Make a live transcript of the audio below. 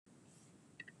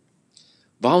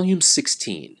Volume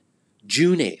 16,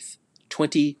 June 8th,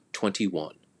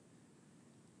 2021.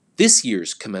 This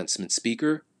year's commencement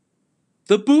speaker,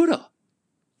 the Buddha.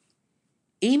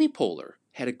 Amy Poehler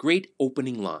had a great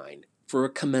opening line for a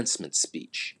commencement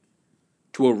speech.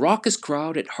 To a raucous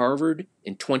crowd at Harvard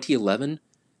in 2011,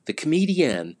 the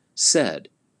comedienne said,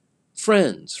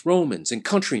 "Friends, Romans, and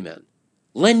countrymen,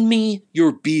 lend me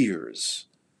your beers."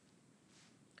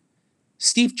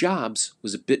 Steve Jobs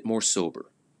was a bit more sober.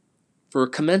 For a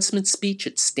commencement speech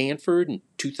at Stanford in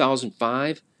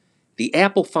 2005, the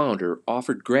Apple founder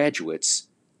offered graduates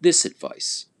this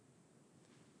advice: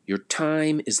 "Your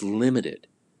time is limited.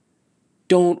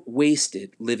 Don't waste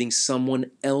it living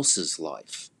someone else's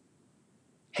life.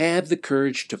 Have the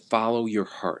courage to follow your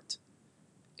heart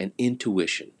and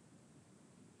intuition."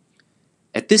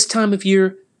 At this time of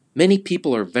year, many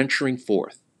people are venturing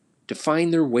forth to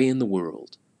find their way in the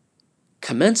world.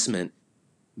 Commencement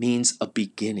means a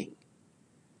beginning.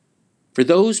 For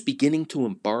those beginning to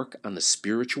embark on the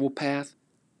spiritual path,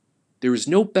 there is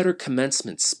no better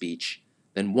commencement speech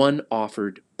than one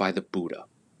offered by the Buddha.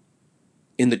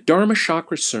 In the Dharma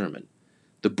Chakra sermon,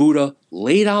 the Buddha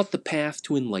laid out the path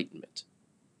to enlightenment.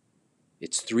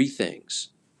 It's three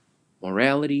things: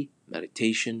 morality,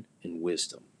 meditation, and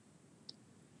wisdom.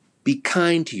 Be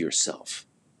kind to yourself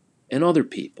and other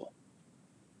people.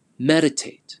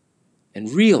 Meditate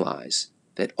and realize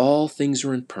that all things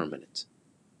are impermanent,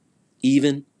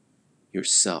 even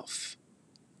yourself.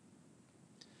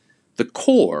 The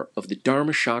core of the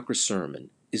Dharma Chakra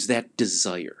sermon is that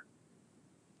desire,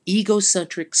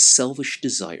 egocentric, selfish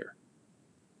desire,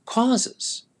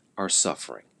 causes our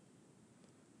suffering.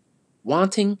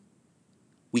 Wanting,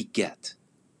 we get.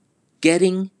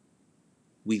 Getting,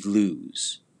 we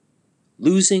lose.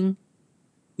 Losing,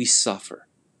 we suffer.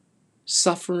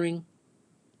 Suffering,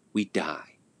 we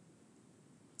die.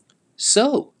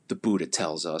 So, the Buddha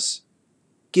tells us,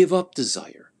 give up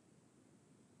desire.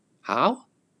 How?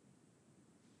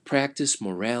 Practice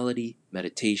morality,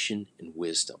 meditation, and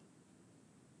wisdom.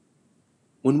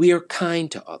 When we are kind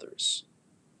to others,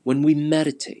 when we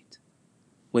meditate,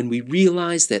 when we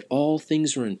realize that all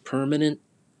things are impermanent,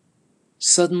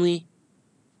 suddenly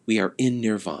we are in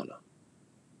nirvana.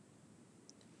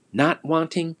 Not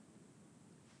wanting,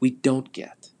 we don't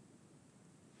get.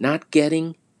 Not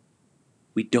getting,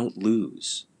 we don't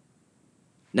lose.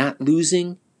 Not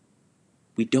losing,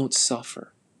 we don't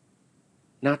suffer.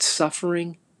 Not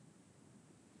suffering,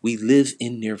 we live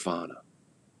in nirvana.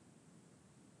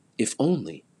 If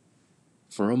only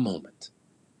for a moment.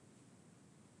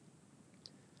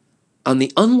 On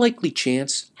the unlikely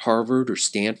chance Harvard or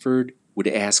Stanford would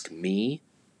ask me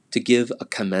to give a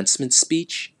commencement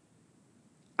speech,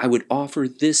 I would offer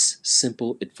this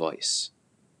simple advice: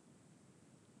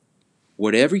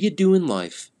 whatever you do in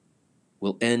life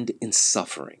will end in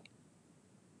suffering,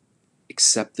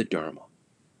 except the Dharma.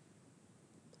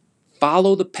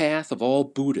 Follow the path of all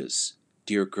Buddhas,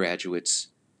 dear graduates,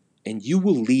 and you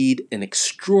will lead an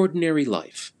extraordinary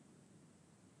life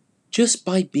just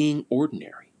by being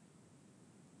ordinary.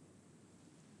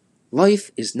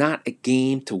 Life is not a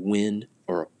game to win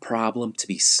or a problem to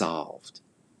be solved.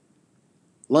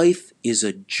 Life is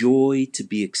a joy to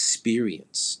be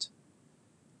experienced.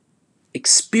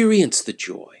 Experience the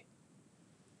joy.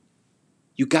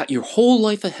 You got your whole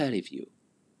life ahead of you.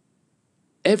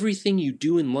 Everything you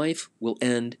do in life will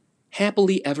end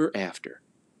happily ever after,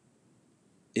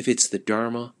 if it's the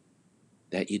Dharma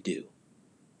that you do.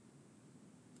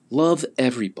 Love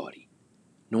everybody,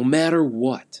 no matter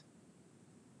what.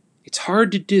 It's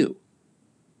hard to do,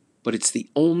 but it's the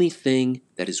only thing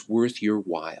that is worth your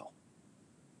while.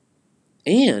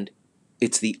 And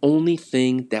it's the only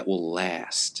thing that will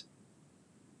last.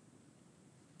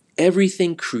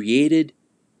 Everything created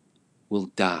will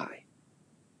die,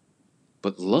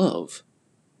 but love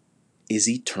is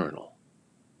eternal.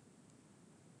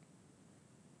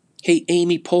 Hey,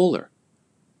 Amy Poehler,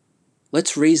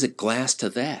 let's raise a glass to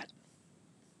that.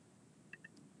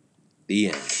 The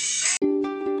end.